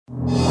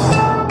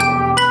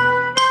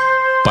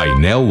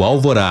Painel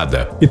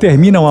Alvorada. E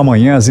terminam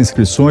amanhã as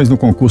inscrições no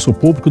concurso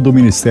público do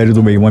Ministério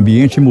do Meio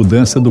Ambiente e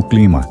Mudança do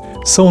Clima.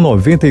 São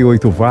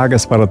 98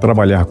 vagas para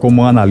trabalhar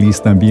como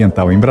analista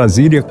ambiental em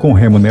Brasília, com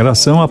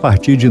remuneração a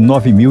partir de R$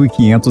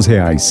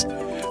 9.500.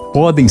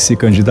 Podem se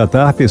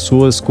candidatar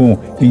pessoas com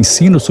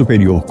ensino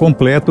superior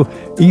completo,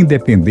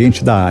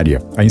 independente da área.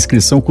 A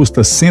inscrição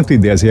custa R$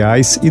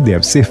 110 e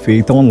deve ser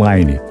feita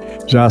online.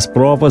 Já as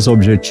provas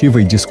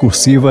objetiva e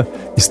discursiva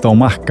estão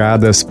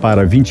marcadas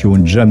para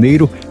 21 de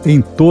janeiro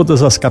em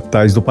todas as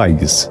capitais do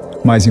país.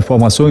 Mais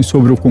informações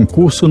sobre o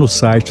concurso no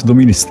site do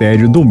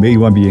Ministério do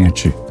Meio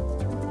Ambiente.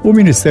 O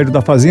Ministério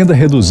da Fazenda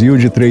reduziu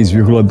de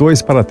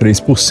 3,2% para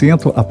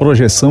 3% a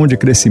projeção de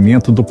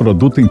crescimento do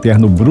Produto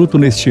Interno Bruto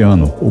neste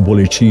ano. O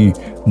boletim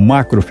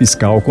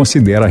macrofiscal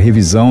considera a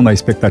revisão na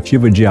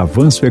expectativa de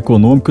avanço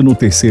econômico no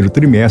terceiro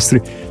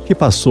trimestre, que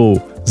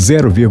passou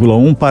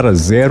 0,1% para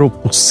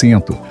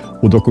 0%.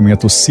 O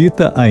documento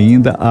cita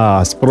ainda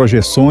as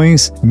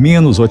projeções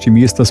menos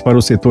otimistas para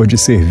o setor de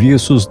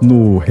serviços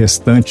no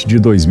restante de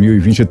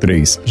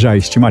 2023. Já a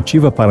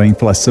estimativa para a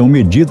inflação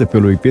medida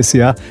pelo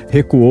IPCA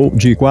recuou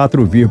de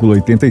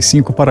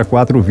 4,85% para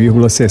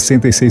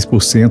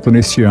 4,66%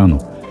 neste ano.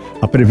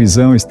 A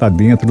previsão está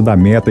dentro da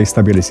meta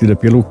estabelecida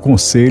pelo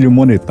Conselho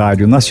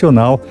Monetário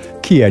Nacional,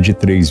 que é de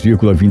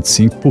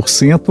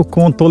 3,25%,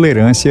 com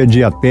tolerância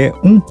de até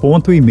 1,5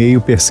 ponto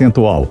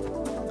percentual.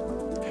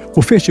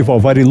 O Festival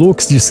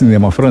Varilux de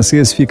cinema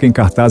francês fica em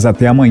cartaz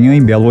até amanhã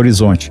em Belo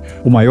Horizonte.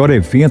 O maior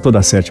evento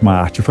da sétima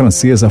arte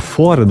francesa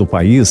fora do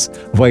país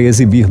vai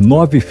exibir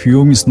 9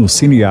 filmes no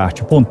Cine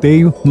Arte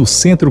Ponteio, no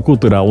Centro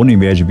Cultural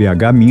Unimed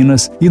BH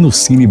Minas e no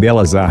Cine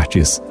Belas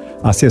Artes.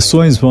 As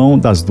sessões vão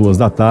das 2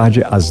 da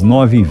tarde às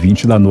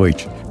 9h20 da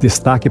noite.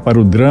 Destaque para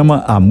o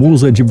drama A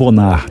Musa de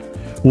Bonnard.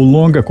 O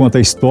longa conta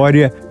a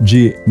história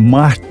de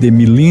Marthe de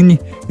Milline,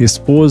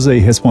 esposa e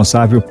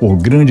responsável por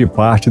grande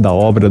parte da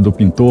obra do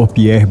pintor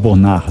Pierre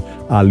Bonnard.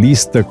 A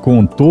lista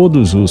com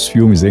todos os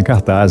filmes em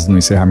cartaz no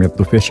encerramento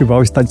do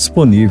festival está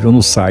disponível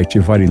no site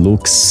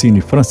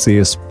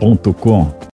variluxcinefrancês.com.